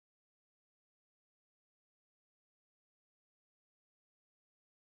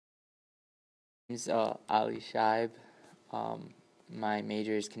Name's Ali Shaib. Um, my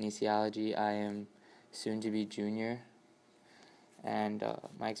major is kinesiology. I am soon to be junior, and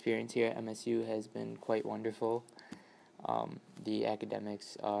my experience here at MSU has been quite wonderful. The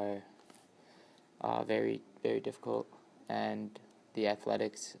academics are very, very difficult, and the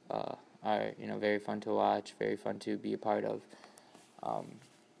athletics are very fun to watch, very fun to be a part of. Um,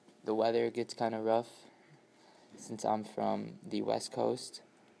 the weather gets kind of rough since I'm from the West Coast,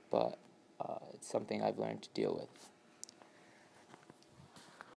 but it's something I've learned to deal with.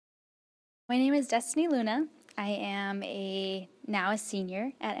 My name is Destiny Luna. I am now a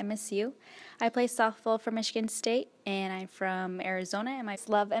senior at MSU. I play softball for Michigan State, and I'm from Arizona, and I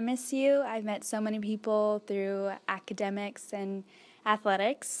love MSU. I've met so many people through academics and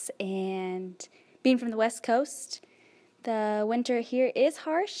athletics, and being from the West Coast, the winter here is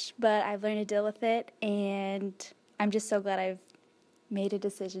harsh, but I've learned to deal with it, and I'm just so glad I've made a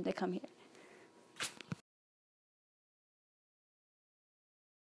decision to come here.